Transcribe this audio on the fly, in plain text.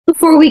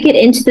Before we get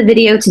into the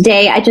video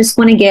today, I just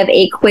want to give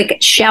a quick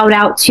shout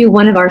out to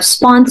one of our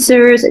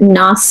sponsors,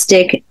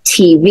 Gnostic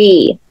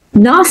TV.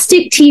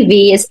 Gnostic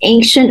TV is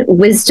ancient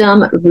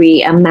wisdom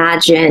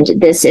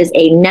reimagined. This is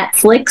a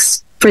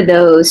Netflix for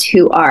those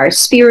who are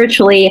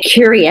spiritually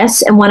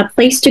curious and want a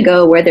place to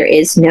go where there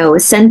is no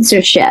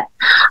censorship.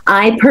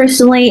 I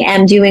personally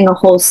am doing a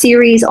whole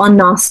series on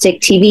Gnostic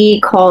TV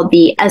called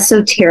The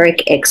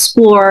Esoteric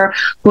Explorer,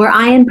 where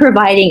I am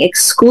providing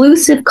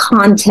exclusive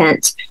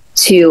content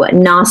to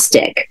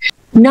Gnostic.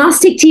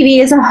 Gnostic TV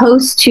is a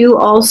host to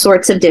all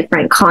sorts of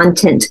different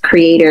content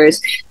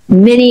creators,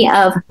 many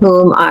of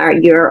whom are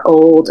your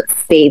old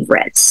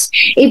favorites.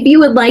 If you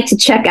would like to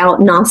check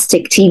out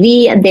Gnostic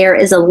TV, there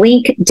is a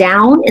link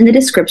down in the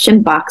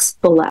description box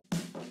below.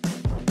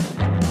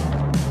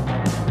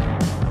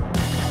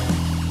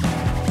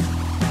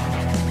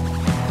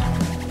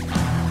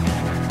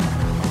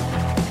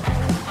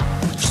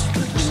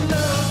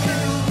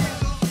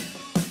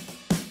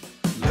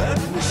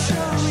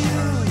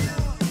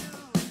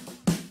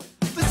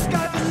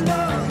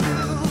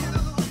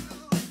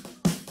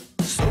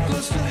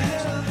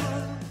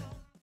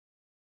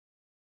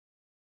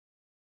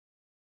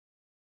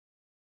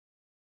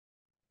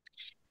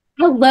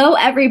 Hello,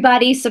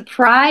 everybody.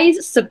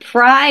 Surprise,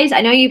 surprise.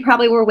 I know you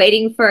probably were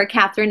waiting for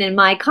Catherine and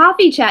my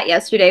coffee chat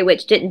yesterday,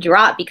 which didn't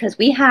drop because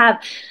we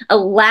have a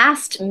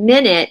last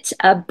minute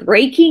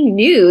breaking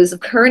news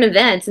of current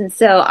events. And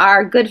so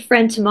our good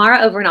friend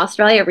Teymara over in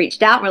Australia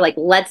reached out and we're like,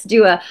 let's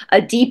do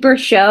a deeper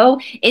show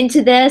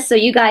into this. So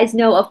you guys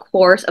know, of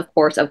course,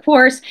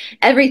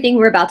 everything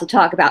we're about to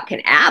talk about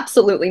can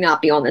absolutely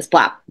not be on this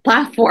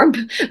platform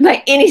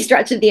by any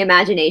stretch of the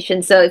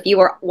imagination. So if you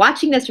are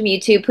watching this from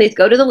YouTube, please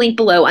go to the link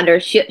below under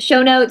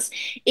show notes.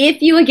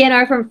 If you again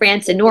are from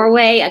France and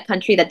Norway, a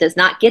country that does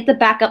not get the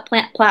backup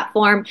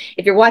platform,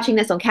 if you're watching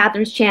this on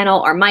Catherine's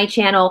channel or my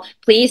channel,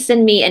 please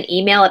send me an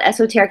email at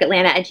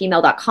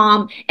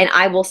esotericatlanta@gmail.com and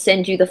I will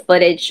send you the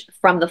footage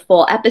from the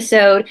full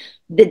episode.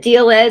 The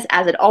deal is,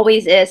 as it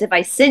always is, if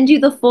I send you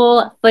the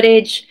full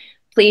footage,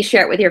 please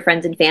share it with your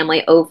friends and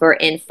family over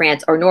in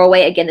France or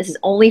Norway. Again, this is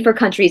only for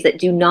countries that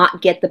do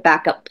not get the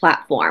backup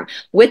platform.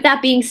 With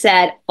that being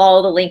said,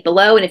 follow the link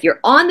below. And if you're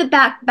on the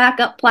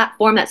backup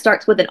platform that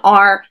starts with an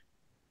R,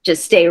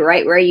 just stay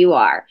right where you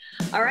are.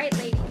 All right,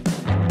 ladies.